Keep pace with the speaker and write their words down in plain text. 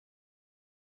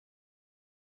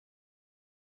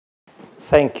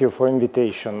Thank you for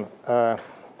invitation. The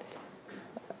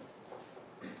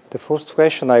first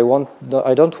question, I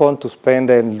don't want to spend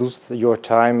and lose your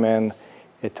time and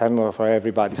the time for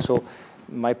everybody. So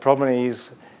my problem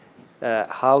is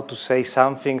how to say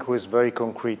something who is very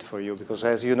concrete for you, because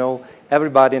as you know,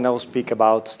 everybody now speak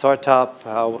about startup,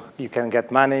 how you can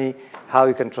get money, how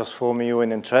you can transform you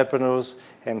in entrepreneurs,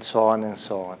 and so on and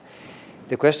so on.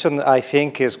 The question I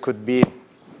think could be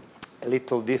a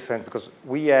little different, because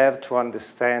we have to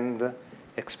understand,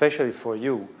 especially for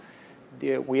you,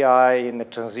 we are in a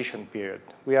transition period.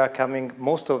 We are coming,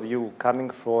 most of you coming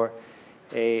for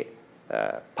a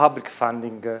public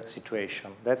funding situation.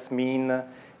 That means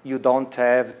you don't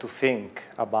have to think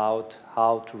about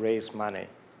how to raise money.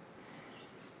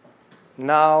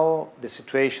 Now the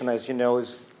situation, as you know,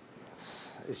 is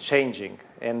changing,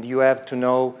 and you have to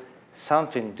know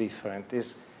something different,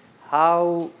 is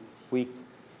how we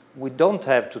don't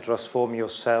have to transform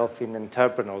yourself in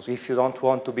entrepreneurs if you don't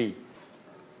want to be.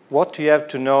 What you have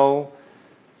to know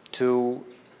to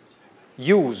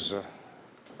use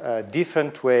a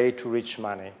different way to reach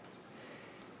money.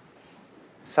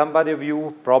 Somebody of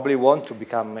you probably want to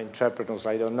become entrepreneurs.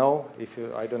 I don't know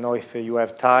if you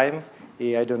have time.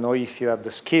 I don't know if you have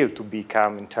the skill to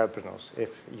become entrepreneurs.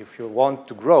 If you want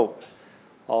to grow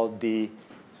all the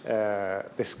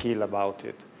skill about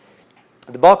it.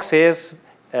 The box is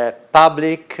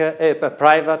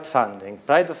private funding.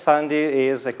 Private funding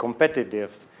is a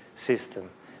competitive system.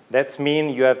 That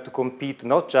means you have to compete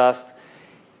not just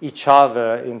each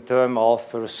other in terms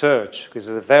of research, because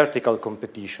it's a vertical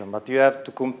competition, but you have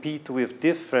to compete with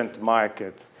different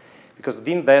markets, because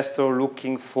the investor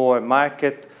looking for a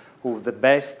market with the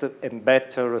best and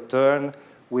better return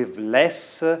with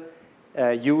less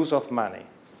use of money.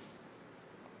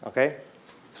 Okay?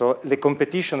 So the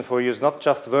competition for you is not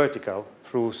just vertical,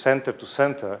 through center to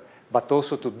center, but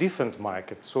also to different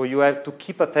markets. So you have to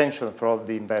keep attention from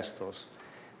the investors.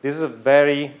 This is a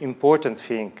very important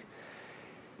thing.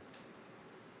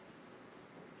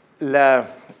 The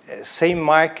same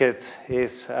market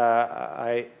is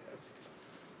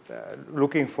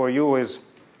looking for you is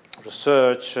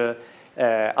research,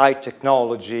 high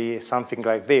technology, something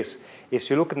like this. If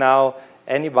you look now,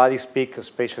 anybody speak,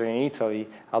 especially in Italy,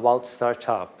 about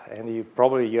startup, and you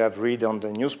have read on the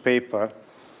newspaper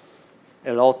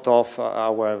a lot of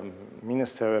our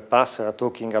minister pastor are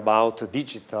talking about a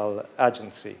digital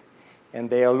agency, and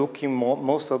they are looking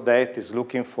most of that is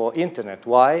looking for internet.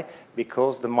 Why?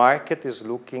 Because the market is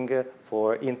looking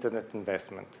for internet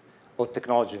investment or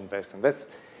technology investment. This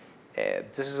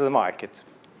is the market.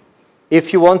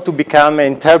 If you want to become an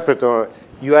interpreter,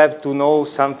 you have to know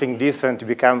something different to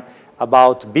become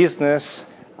about business,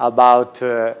 about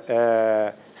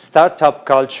startup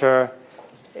culture,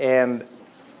 and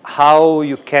how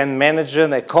you can manage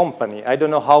a company. I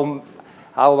don't know how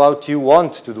about you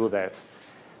want to do that,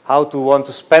 how to want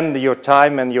to spend your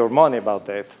time and your money about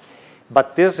that.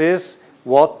 But this is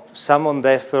what some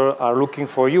investors are looking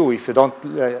for you if you don't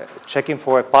checking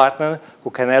for a partner who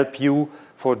can help you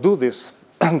for do these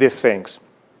things.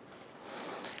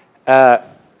 You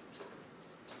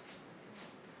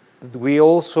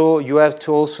have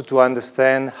to also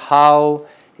understand how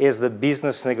is the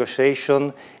business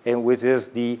negotiation and what is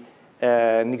the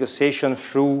negotiation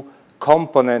through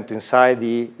component inside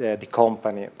the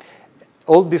company.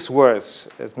 All these words,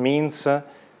 it means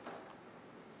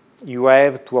you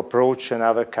have to approach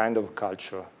another kind of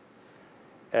culture.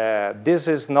 This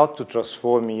is not to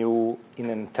transform you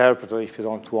in an interpreter if you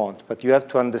don't want, but you have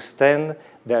to understand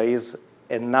there is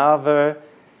another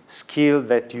skill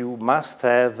that you must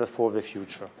have for the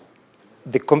future.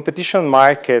 The competition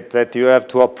market that you have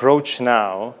to approach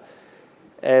now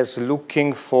is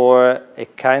looking for a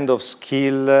kind of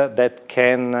skill that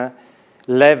can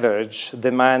leverage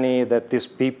the money that these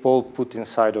people put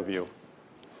inside of you.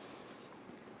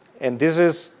 And this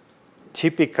is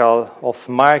typical of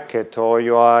market or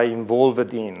you are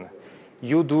involved in.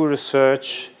 You do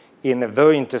research in a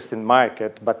very interesting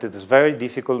market, but it is a very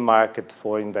difficult market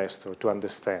for investor to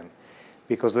understand,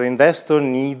 because the investor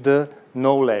need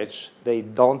knowledge they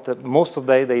don't. Most of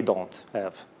them they don't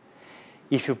have.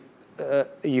 If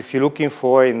you're looking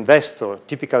for investor,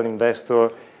 typical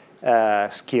investor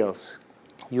skills,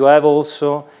 you have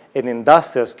also an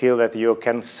industrial skill that you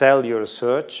can sell your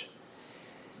research.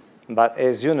 But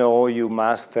as you know, you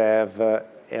must have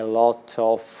a lot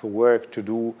of work to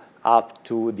do up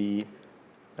to the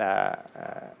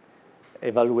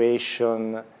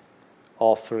evaluation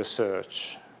of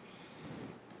research.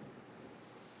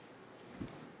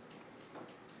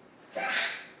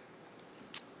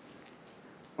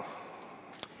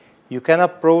 You can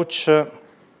approach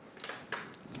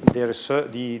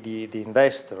the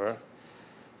investor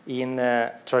in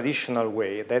a traditional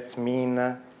way. That's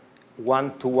mean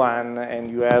one-to-one, and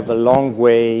you have a long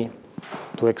way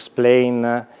to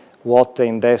explain what the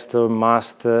investor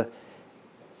must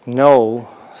know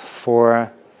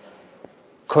for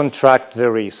contract the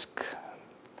risk.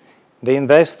 The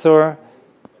investor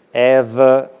have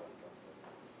a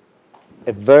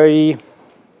very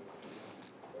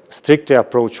strict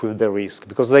approach with the risk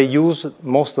because they use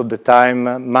most of the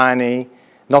time money,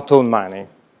 not own money.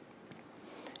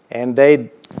 And they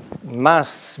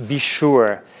must be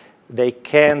sure they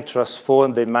can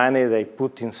transform the money they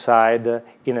put inside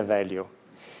in a value.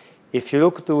 If you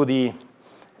look to the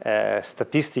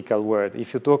statistical world,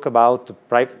 if you talk about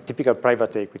typical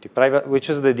private equity, which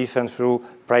is the difference through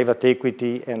private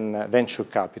equity and venture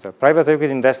capital. Private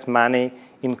equity invests money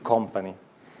in company.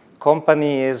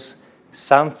 Company is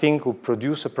something who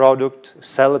produce a product,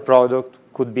 sell a product,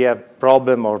 could be a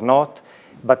problem or not,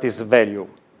 but is value.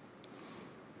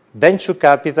 Venture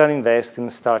capital invests in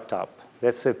startup.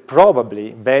 That's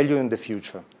probably value in the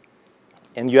future.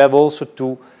 And you have also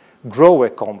to grow a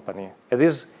company. It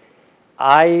is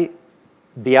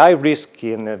the high risk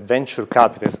in venture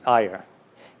capital is higher,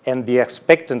 and the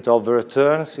expectant of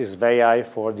returns is very high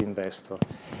for the investor.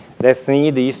 That's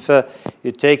need if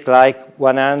you take like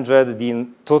 100 the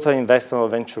total investment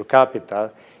of venture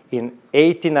capital, in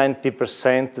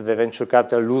 80–90% the venture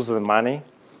capital lose the money,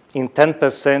 in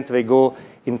 10% they go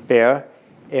in pair,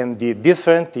 and the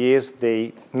difference is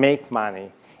they make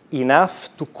money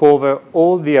enough to cover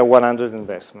all the 100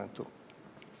 investment too.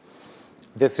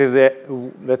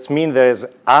 That means there is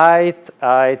high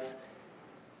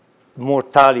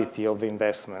mortality of the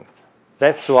investment.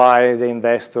 That's why the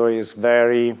investor is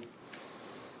very,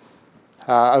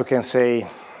 I can say,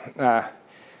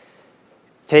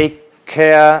 take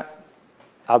care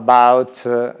about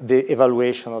the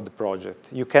evaluation of the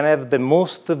project. You can have the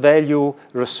most value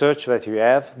research that you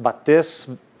have, but this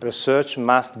research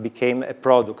must become a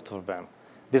product for them.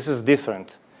 This is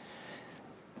different.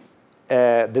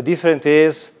 The difference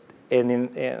is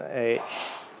an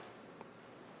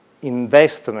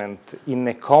investment in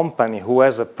a company who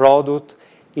has a product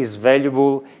is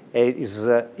valuable.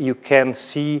 You can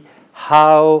see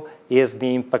how is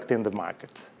the impact in the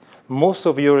market. Most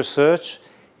of your research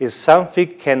is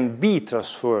something can be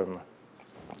transformed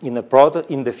in a product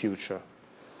in the future.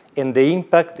 And the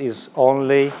impact is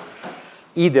only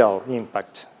ideal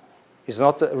impact. It's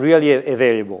not really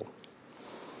available.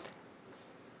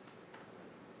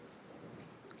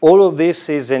 All of this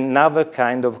is another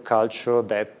kind of culture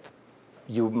that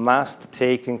you must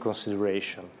take in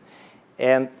consideration.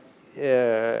 And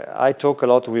I talked a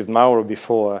lot with Mauro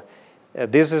before.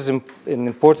 This is an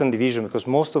important division because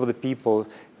most of the people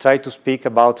try to speak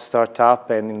about startup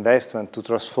and investment to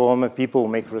transform people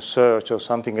who make research or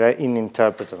something like in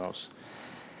entrepreneurs.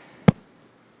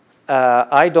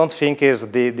 I don't think is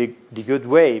the good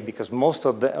way because most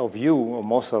of you or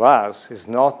most of us is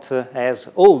not has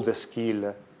all the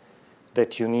skill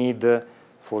that you need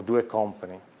for do a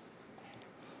company.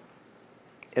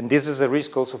 And this is a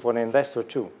risk also for an investor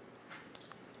too.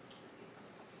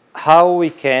 How we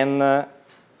can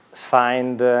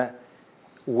find a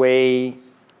way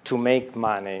to make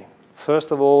money.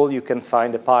 First of all, you can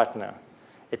find a partner.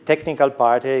 A technical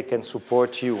partner can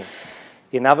support you.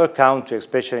 In other countries,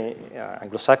 especially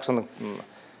Anglo-Saxon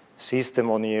system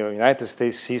or the United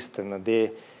States system,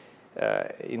 the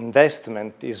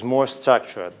investment is more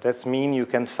structured. That means you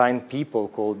can find people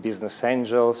called business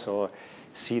angels or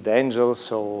seed angels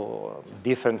or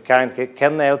different kind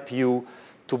can help you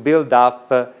to build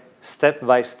up step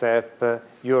by step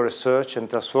your research and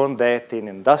transform that in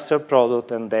industrial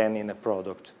product and then in a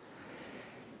product.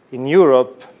 In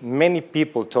Europe, many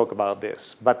people talk about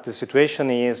this, but the situation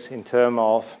is in terms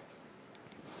of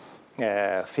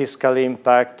fiscal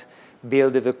impact,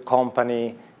 building a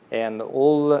company, and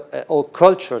all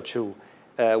culture too.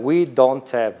 We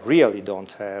really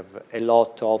don't have a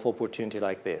lot of opportunity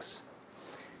like this.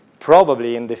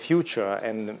 Probably in the future,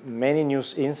 and many new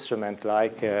instruments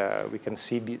like we can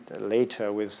see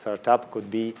later with startup could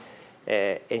be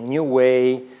a new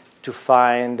way to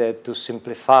find, to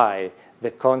simplify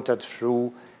the contact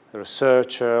through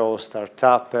researcher or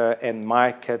startup and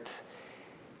market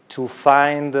to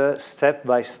find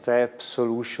step-by-step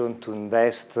solution to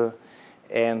invest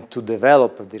and to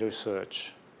develop the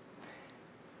research.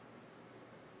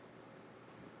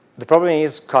 The problem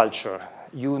is culture.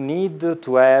 You need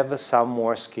to have some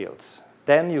more skills.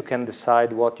 Then you can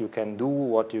decide what you can do,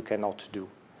 what you cannot do.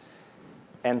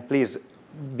 And please,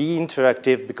 be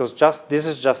interactive because this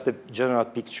is just a general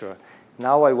picture.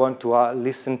 Now I want to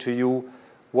listen to you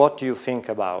what do you think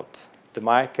about the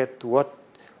market?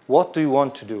 What do you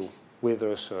want to do with the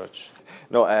research?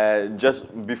 No,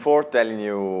 just before telling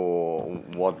you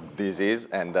what this is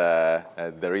and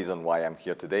the reason why I'm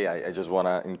here today, I just want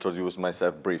to introduce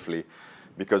myself briefly,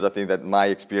 because I think that my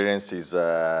experience is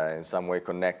in some way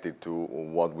connected to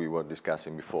what we were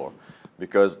discussing before.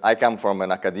 Because I come from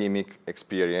an academic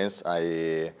experience.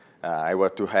 I wear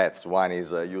two hats. One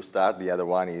is UStart, the other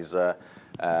one is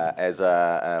as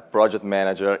a project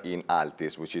manager in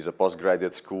Altis, which is a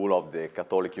postgraduate school of the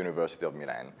Catholic University of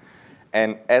Milan.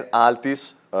 And at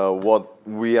Altis, what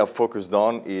we are focused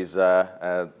on is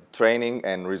training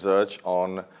and research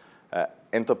on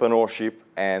entrepreneurship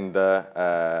and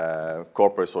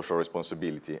corporate social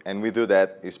responsibility. And we do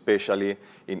that especially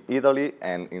in Italy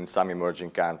and in some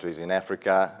emerging countries, in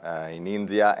Africa, in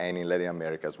India, and in Latin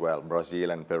America as well,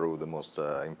 Brazil and Peru, the most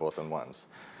important ones.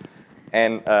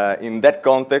 And in that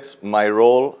context, my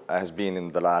role has been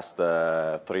in the last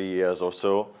 3 years or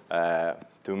so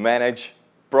to manage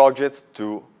projects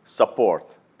to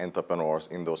support entrepreneurs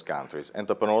in those countries.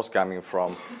 Entrepreneurs coming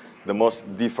from the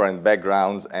most different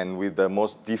backgrounds and with the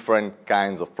most different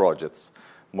kinds of projects.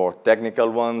 More technical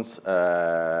ones,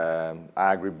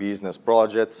 agribusiness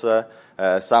projects,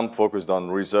 some focused on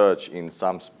research in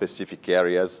some specific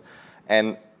areas.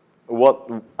 And what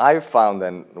I found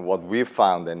and what we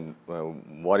found and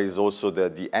what is also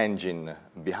the engine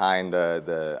behind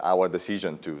our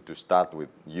decision to start with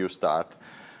UStart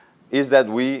is that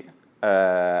we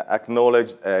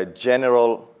acknowledge a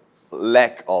general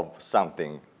lack of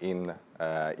something in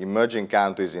emerging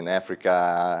countries in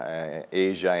Africa,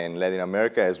 Asia, and Latin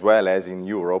America, as well as in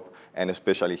Europe, and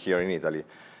especially here in Italy.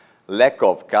 Lack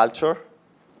of culture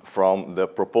from the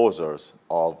proposers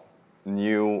of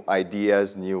new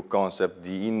ideas, new concepts,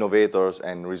 the innovators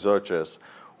and researchers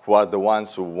who are the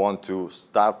ones who want to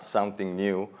start something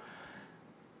new.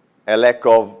 A lack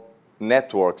of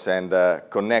networks and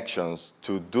connections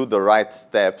to do the right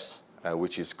steps,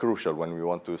 which is crucial when we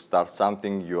want to start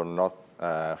something you're not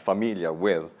familiar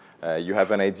with. You have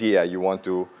an idea, you want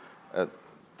to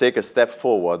take a step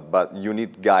forward, but you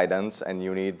need guidance and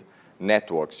you need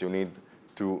networks. You need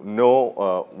to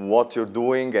know what you're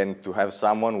doing and to have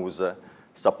someone who's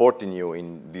supporting you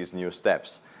in these new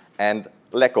steps. And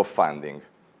lack of funding,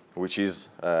 which is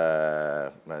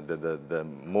the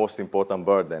most important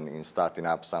burden in starting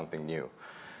up something new.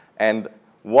 And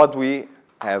what we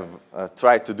have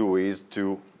tried to do is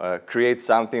to create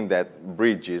something that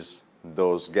bridges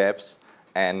those gaps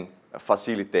and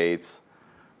facilitates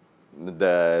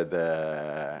the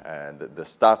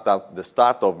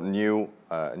start of new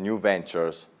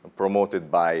ventures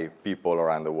promoted by people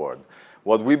around the world.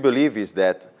 What we believe is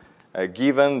that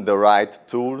given the right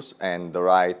tools and the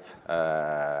right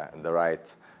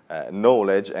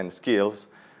knowledge and skills,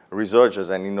 researchers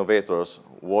and innovators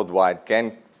worldwide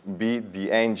can be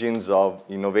the engines of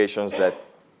innovations that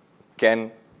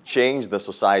can change the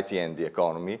society and the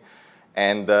economy.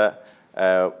 And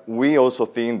we also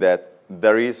think that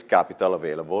there is capital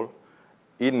available.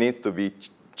 It needs to be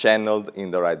channeled in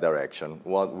the right direction.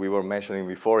 What we were mentioning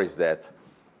before is that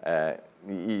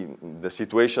the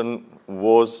situation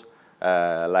was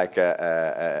like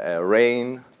a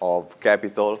rain of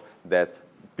capital that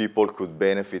people could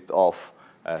benefit of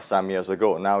some years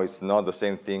ago. Now it's not the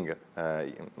same thing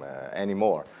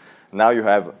anymore. Now you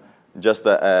have just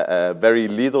a very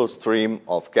little stream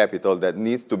of capital that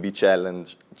needs to be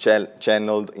channeled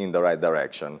in the right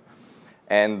direction.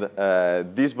 And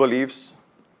these beliefs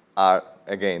are,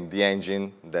 again, the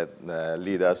engine that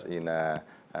lead us in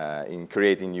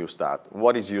creating UStart.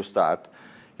 What is UStart?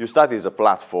 UStart is a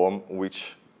platform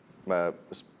which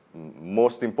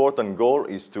most important goal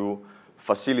is to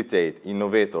facilitate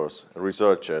innovators,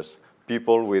 researchers,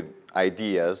 people with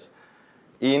ideas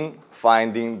in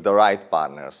finding the right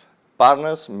partners.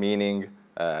 Partners meaning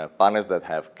partners that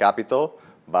have capital,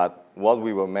 but what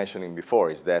we were mentioning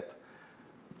before is that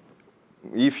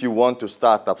if you want to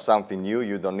start up something new,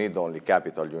 you don't need only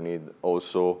capital, you need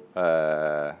also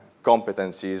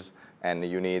competencies, and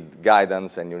you need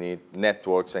guidance, and you need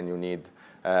networks, and you need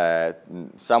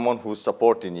someone who's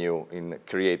supporting you in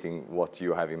creating what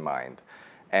you have in mind.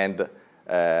 And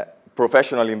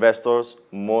professional investors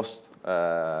most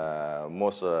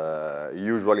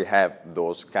usually have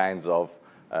those kinds of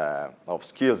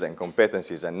skills and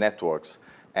competencies and networks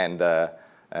and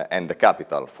the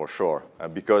capital, for sure,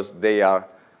 because they are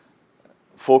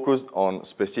focused on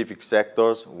specific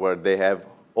sectors where they have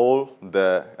all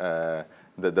the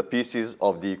pieces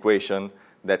of the equation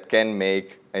that can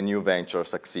make a new venture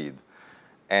succeed.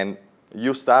 And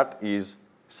UStart is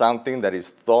something that is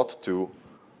thought to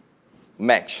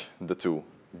match the two.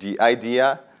 the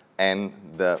idea and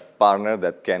the partner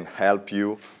that can help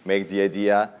you make the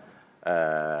idea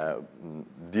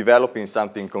develop in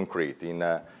something concrete, in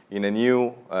a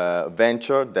new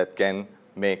venture that can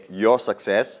make your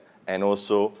success and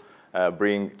also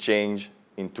bring change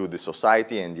into the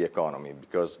society and the economy,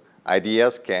 because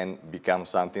ideas can become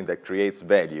something that creates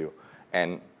value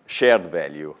and shared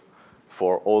value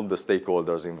for all the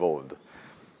stakeholders involved.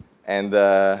 And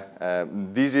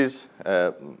this is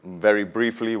very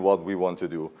briefly what we want to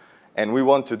do. And we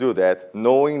want to do that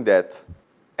knowing that,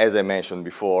 as I mentioned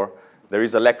before, there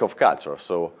is a lack of culture.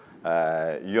 So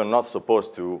you're not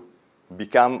supposed to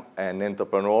become an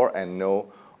entrepreneur and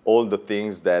know all the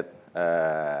things that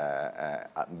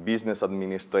business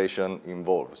administration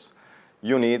involves.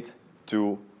 You need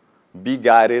to be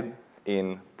guided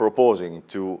in proposing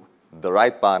to the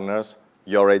right partners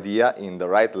your idea in the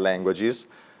right languages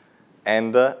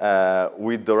and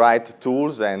with the right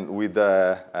tools and with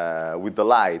the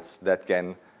lights that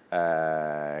can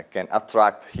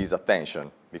attract his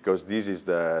attention, because this is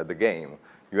the game.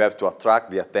 You have to attract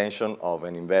the attention of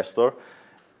an investor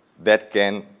that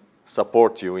can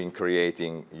support you in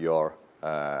creating your,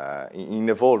 in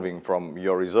evolving from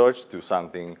your research to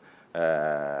something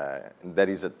that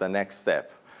is at the next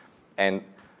step. And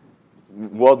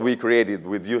what we created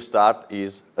with YouStart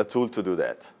is a tool to do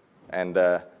that. And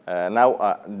now,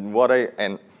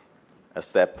 and a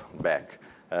step back.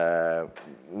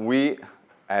 We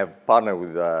have partnered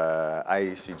with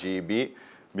ICGEB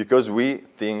because we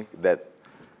think that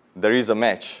there is a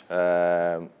match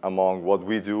among what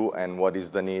we do and what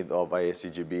is the need of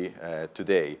ICGEB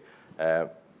today.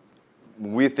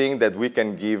 We think that we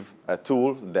can give a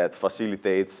tool that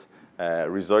facilitates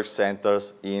research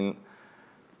centers in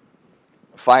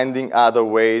finding other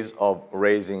ways of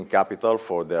raising capital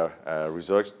for their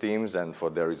research teams and for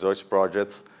their research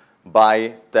projects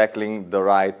by tackling the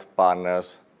right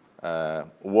partners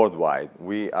worldwide.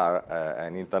 We are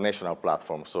an international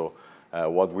platform, so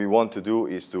what we want to do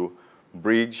is to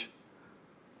bridge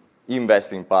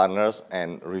investing partners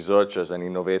and researchers and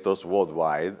innovators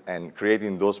worldwide, and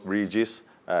creating those bridges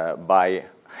by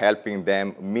helping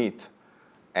them meet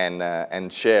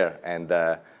and share and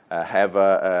have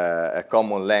a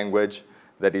common language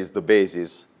that is the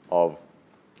basis of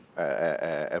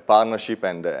a partnership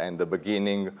and the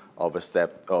beginning of a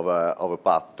step of a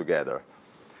path together.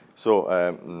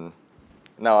 So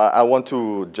now I want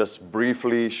to just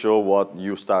briefly show what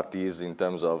YouStart is in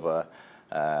terms of a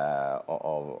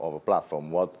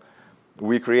platform. What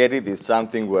we created is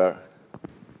something where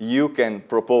you can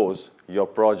propose your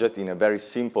project in a very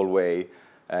simple way,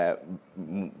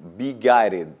 be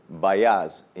guided by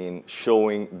us in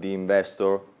showing the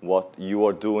investor what you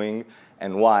are doing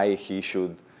and why he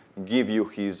should give you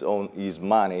his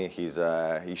money, he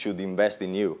should invest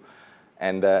in you,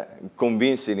 and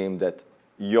convincing him that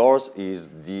yours is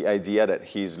the idea that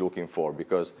he's looking for,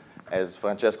 because as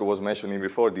Francesco was mentioning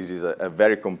before, this is a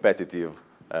very competitive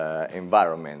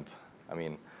environment. I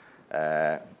mean,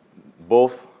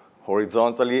 both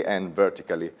horizontally and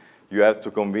vertically. You have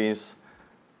to convince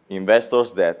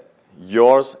investors that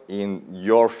yours in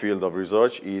your field of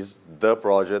research is the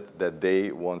project that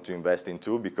they want to invest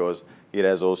into, because it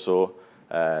has also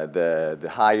the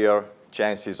higher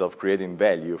chances of creating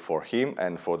value for him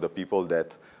and for the people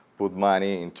that put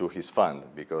money into his fund,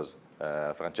 because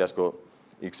Francesco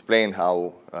explained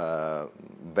how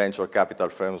venture capital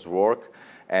firms work,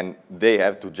 and they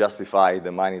have to justify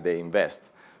the money they invest.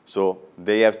 So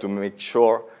they have to make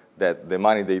sure that the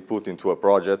money they put into a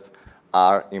project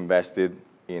are invested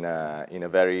in a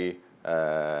very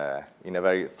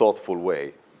thoughtful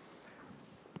way.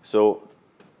 So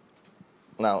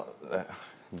now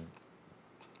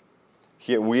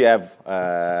here we have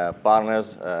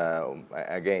partners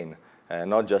again,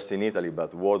 not just in Italy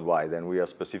but worldwide, and we are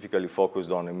specifically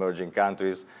focused on emerging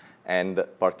countries and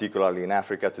particularly in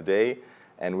Africa today,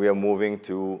 and we are moving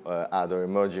to other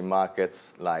emerging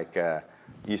markets like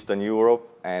Eastern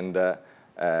Europe and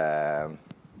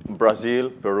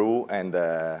Brazil, Peru, and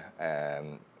the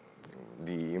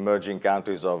emerging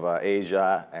countries of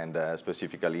Asia and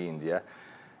specifically India.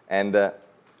 And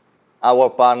our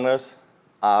partners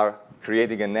are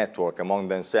creating a network among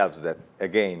themselves that,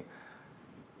 again,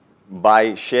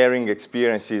 by sharing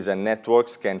experiences and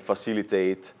networks, can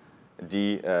facilitate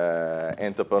the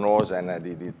entrepreneurs and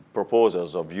the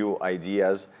proposers of new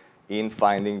ideas in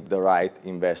finding the right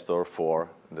investor for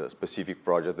the specific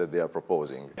project that they are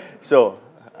proposing. So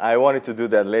I wanted to do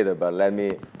that later, but let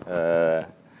me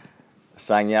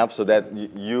sign up so that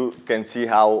you can see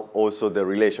how also the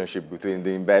relationship between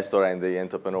the investor and the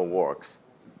entrepreneur works,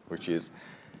 which is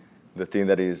the thing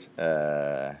that is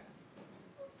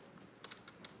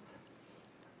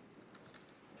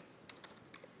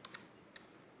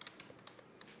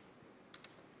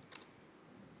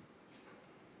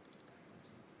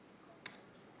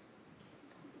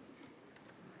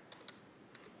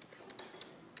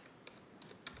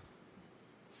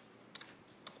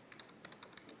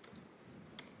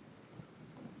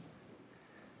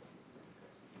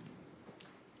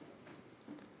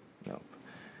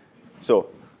So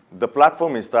the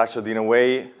platform is structured in a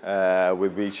way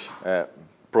with which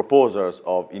proposers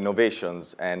of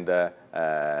innovations and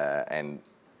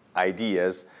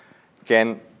ideas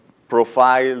can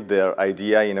profile their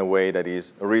idea in a way that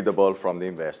is readable from the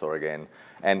investor again.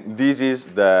 And this is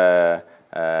the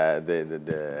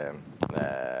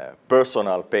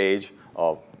personal page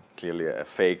of clearly a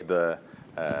fake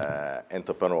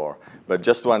entrepreneur. But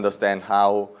just to understand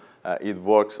how it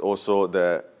works, also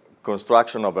the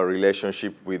construction of a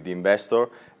relationship with the investor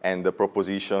and the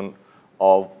proposition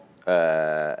of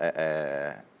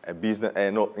a business,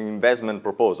 an investment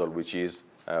proposal, which is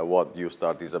what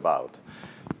YouStart is about.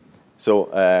 So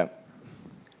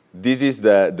this is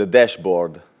the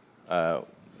dashboard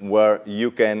where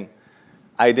you can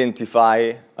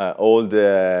identify all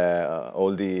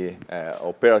the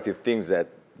operative things that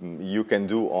you can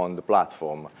do on the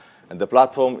platform. And the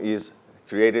platform is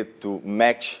created to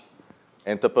match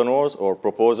entrepreneurs or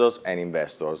proposers and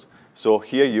investors. So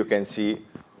here you can see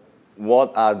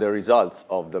what are the results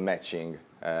of the matching.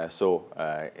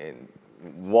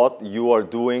 What you are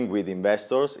doing with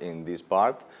investors in this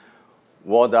part,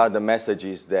 what are the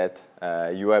messages that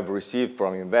you have received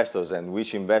from investors and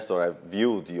which investor have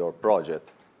viewed your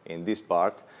project in this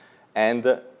part,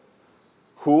 and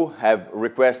who have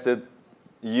requested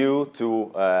you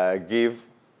to give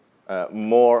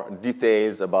more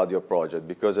details about your project,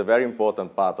 because a very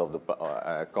important part of the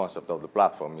concept of the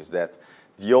platform is that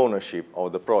the ownership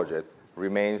of the project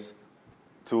remains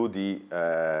to the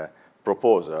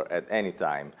proposer at any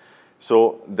time.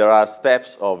 So there are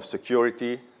steps of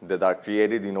security that are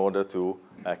created in order to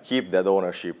keep that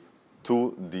ownership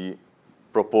to the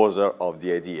proposer of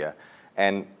the idea.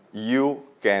 And you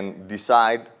can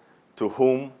decide to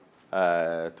whom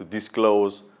to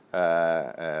disclose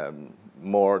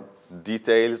more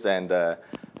details and the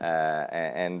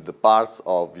parts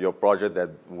of your project that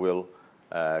will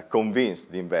convince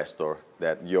the investor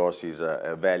that yours is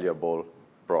a valuable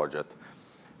project.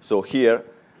 So here,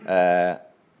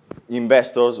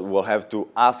 investors will have to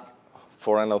ask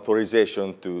for an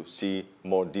authorization to see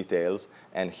more details,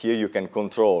 and here you can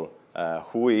control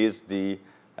who is the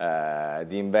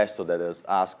investor that has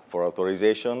asked for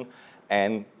authorization,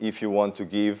 and if you want to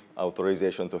give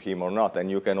authorization to him or not.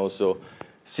 And you can also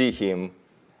see him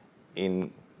in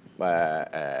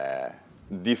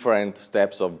different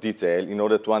steps of detail in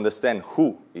order to understand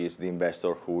who is the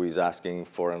investor who is asking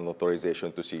for an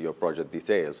authorization to see your project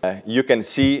details. You can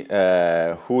see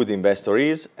who the investor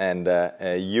is, and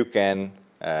you can,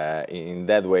 in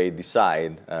that way,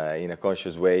 decide in a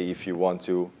conscious way if you want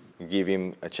to give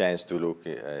him a chance to look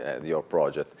at your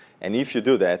project. And if you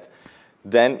do that,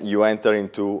 then you enter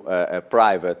into a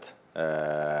private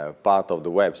part of the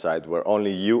website where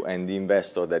only you and the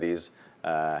investor that is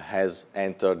has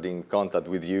entered in contact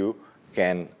with you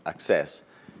can access.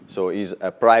 So it's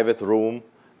a private room,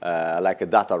 like a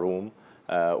data room,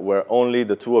 where only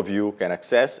the two of you can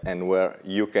access and where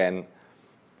you can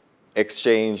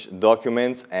exchange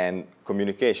documents and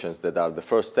communications that are the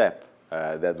first step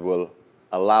that will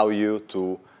allow you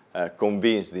to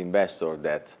convince the investor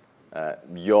that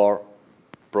your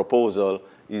proposal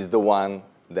is the one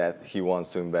that he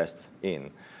wants to invest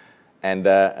in. And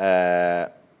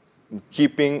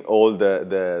keeping all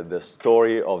the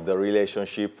story of the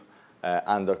relationship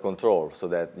under control so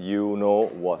that you know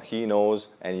what he knows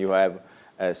and you have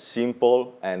a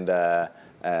simple and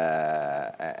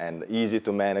easy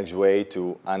to manage way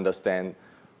to understand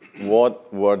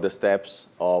what were the steps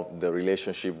of the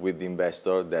relationship with the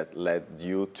investor that led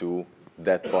you to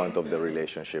that point of the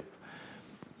relationship.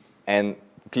 And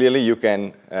clearly you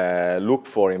can look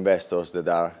for investors that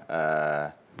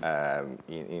are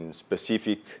in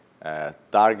specific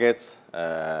targets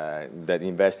that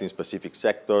invest in specific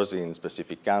sectors, in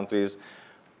specific countries,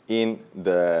 in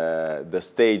the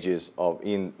stages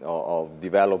of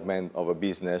development of a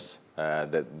business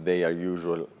that they are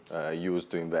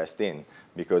used to invest in,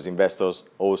 because investors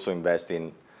also invest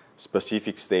in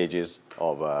specific stages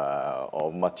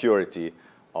of maturity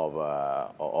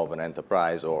of an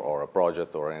enterprise or a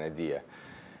project or an idea.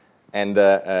 And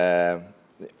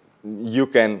you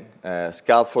can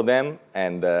scout for them,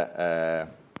 and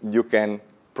you can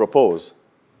propose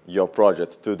your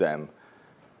project to them.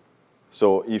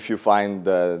 So if you find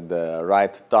the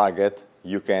right target,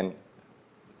 you can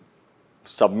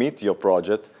submit your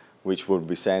project, which will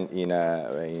be sent in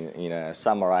a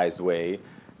summarized way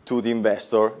to the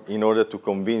investor in order to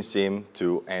convince him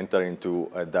to enter into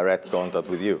a direct contact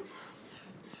with you.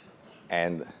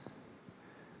 And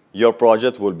your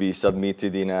project will be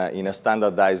submitted in a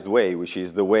standardized way, which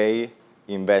is the way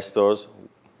investors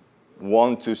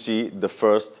want to see the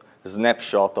first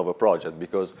snapshot of a project.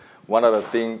 Because one other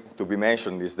thing to be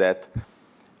mentioned is that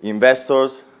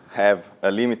investors have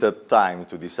a limited time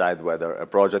to decide whether a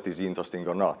project is interesting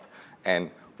or not.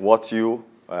 And what you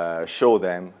show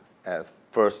them at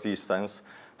first instance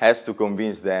has to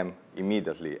convince them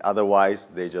immediately. Otherwise,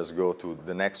 they just go to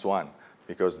the next one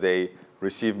because they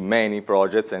receive many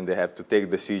projects and they have to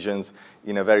take decisions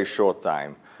in a very short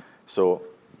time. So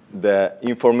the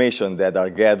information that are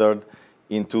gathered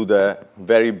into the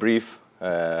very brief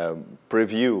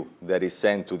preview that is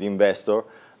sent to the investor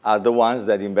are the ones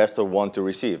that investors want to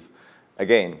receive.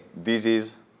 Again, this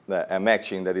is a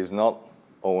matching that is not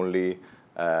only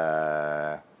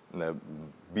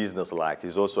business-like,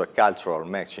 it's also a cultural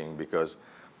matching because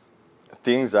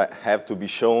things have to be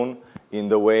shown in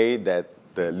the way that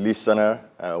the listener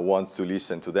wants to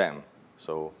listen to them.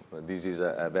 So this is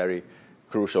a very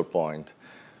crucial point.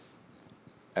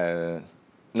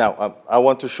 Now, I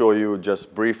want to show you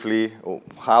just briefly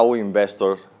how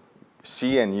investors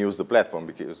see and use the platform,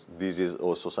 because this is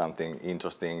also something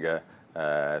interesting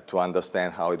to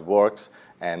understand how it works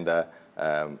and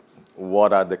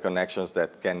what are the connections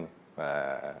that can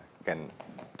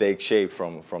take shape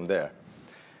from there.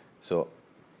 So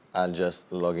I'll just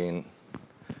log in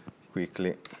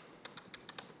quickly.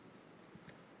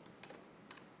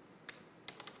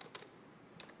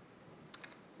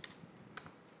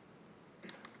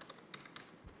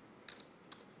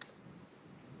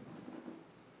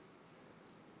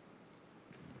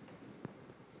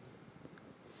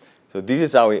 So this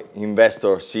is how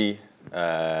investors see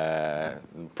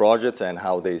projects and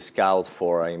how they scout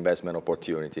for an investment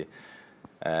opportunity.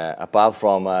 Apart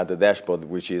from the dashboard,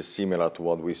 which is similar to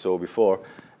what we saw before,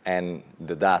 and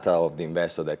the data of the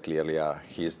investor that clearly are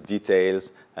his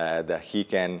details that he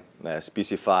can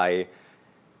specify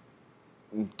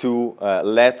to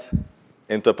let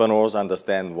entrepreneurs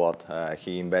understand what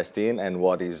he invests in and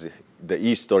what is the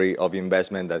history of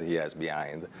investment that he has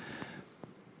behind.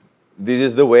 This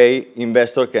is the way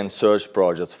investor can search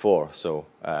projects for. So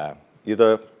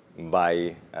either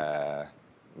by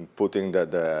putting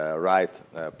the right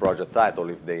project title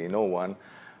if they know one,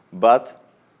 but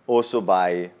also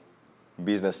by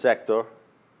business sector,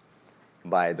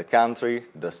 by the country,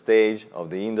 the stage of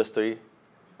the industry,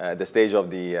 the stage of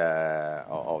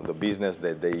the business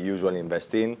that they usually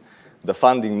invest in, the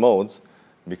funding modes,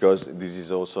 because this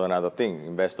is also another thing.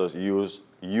 Investors use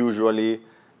usually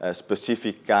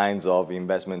specific kinds of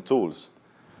investment tools.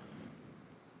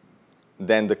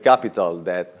 Then the capital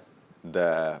that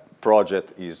the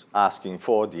project is asking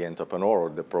for, the entrepreneur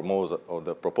or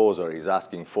the proposer is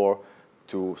asking for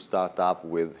to start up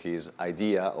with his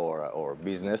idea or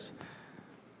business,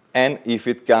 and if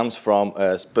it comes from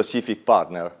a specific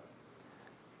partner.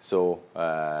 So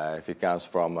if it comes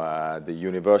from the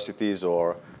universities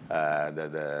or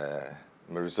the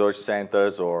research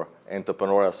centers or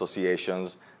entrepreneurial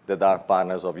associations that are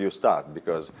partners of YouStart,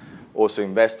 because also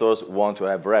investors want to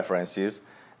have references,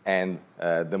 and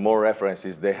the more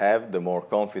references they have, the more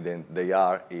confident they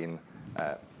are in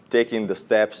taking the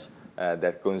steps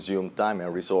that consume time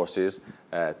and resources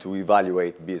to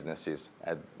evaluate businesses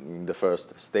in the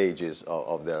first stages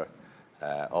of the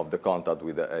contact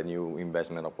with a new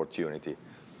investment opportunity.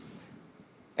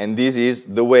 And this is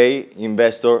the way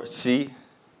investors see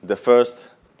the first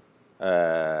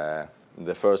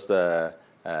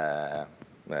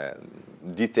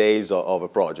details of a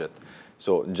project.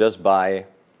 So just by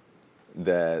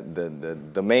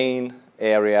the main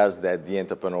areas that the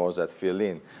entrepreneurs have filled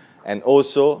in. And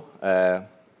also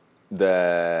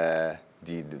the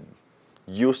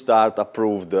YouStart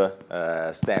approved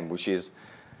stamp, which is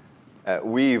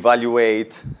we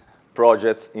evaluate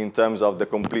projects in terms of the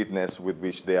completeness with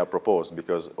which they are proposed,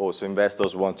 because also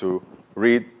investors want to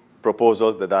read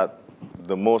proposals that are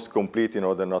the most complete in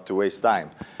order not to waste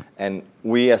time. And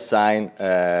we assign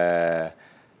a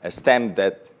stamp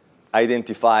that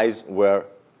identifies where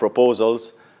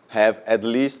proposals have at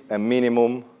least a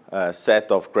minimum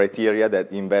set of criteria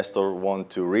that investors want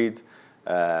to read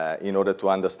in order to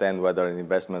understand whether an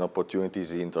investment opportunity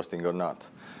is interesting or not.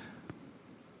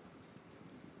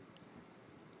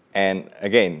 And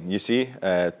again, you see,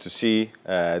 to see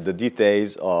the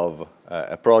details of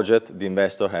a project, the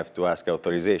investor has to ask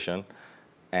authorization,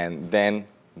 and then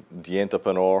the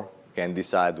entrepreneur can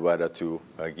decide whether to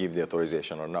give the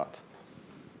authorization or not.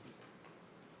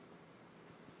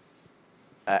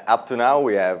 Up to now,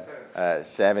 we have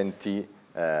 70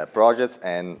 projects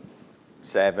and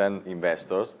 7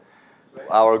 investors.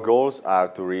 Our goals are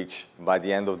to reach, by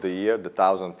the end of the year, the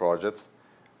 1,000 projects,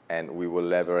 and we will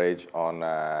leverage on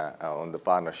the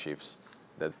partnerships.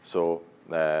 So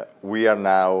we are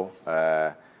now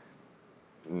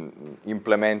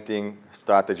implementing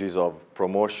strategies of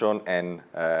promotion and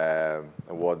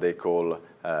what they call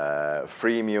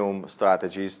freemium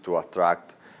strategies to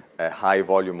attract a high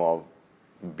volume of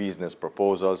business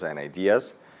proposals and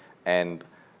ideas. And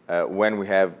when we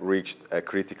have reached a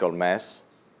critical mass,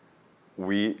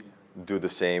 we do the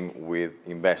same with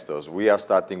investors. We are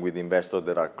starting with investors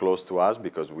that are close to us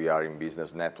because we are in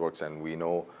business networks and we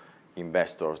know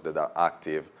investors that are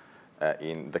active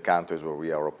in the countries where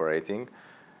we are operating.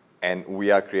 And we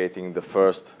are creating the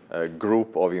first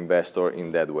group of investors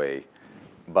in that way.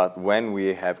 But when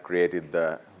we have created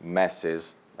the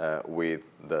masses with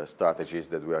the strategies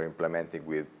that we are implementing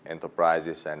with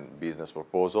enterprises and business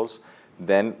proposals,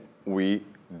 then we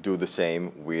do the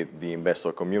same with the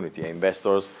investor community.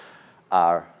 Investors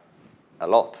are a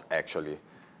lot, actually.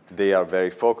 They are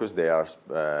very focused, they are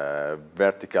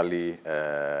vertically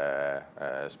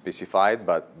specified,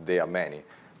 but they are many.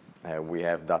 We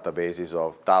have databases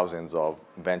of thousands of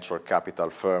venture capital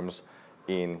firms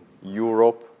in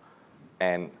Europe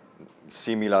and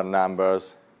similar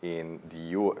numbers in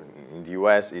the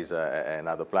US is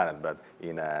another planet, but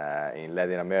in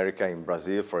Latin America, in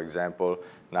Brazil, for example,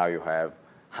 now you have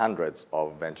hundreds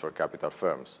of venture capital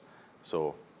firms.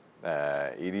 So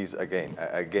it is, again,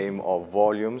 a game of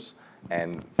volumes,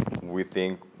 and we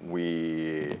think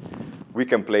we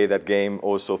can play that game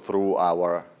also through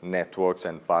our networks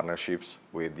and partnerships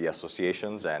with the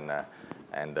associations and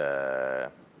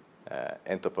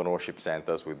entrepreneurship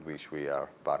centers with which we are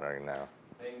partnering now.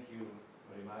 Thank you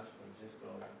very much, Francesco,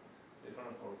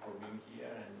 Stefano, for being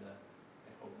here, and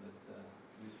I hope that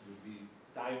this will be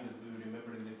time that we will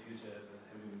remember in the future as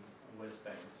having well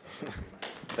spent. So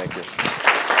thank you very much. Thank you.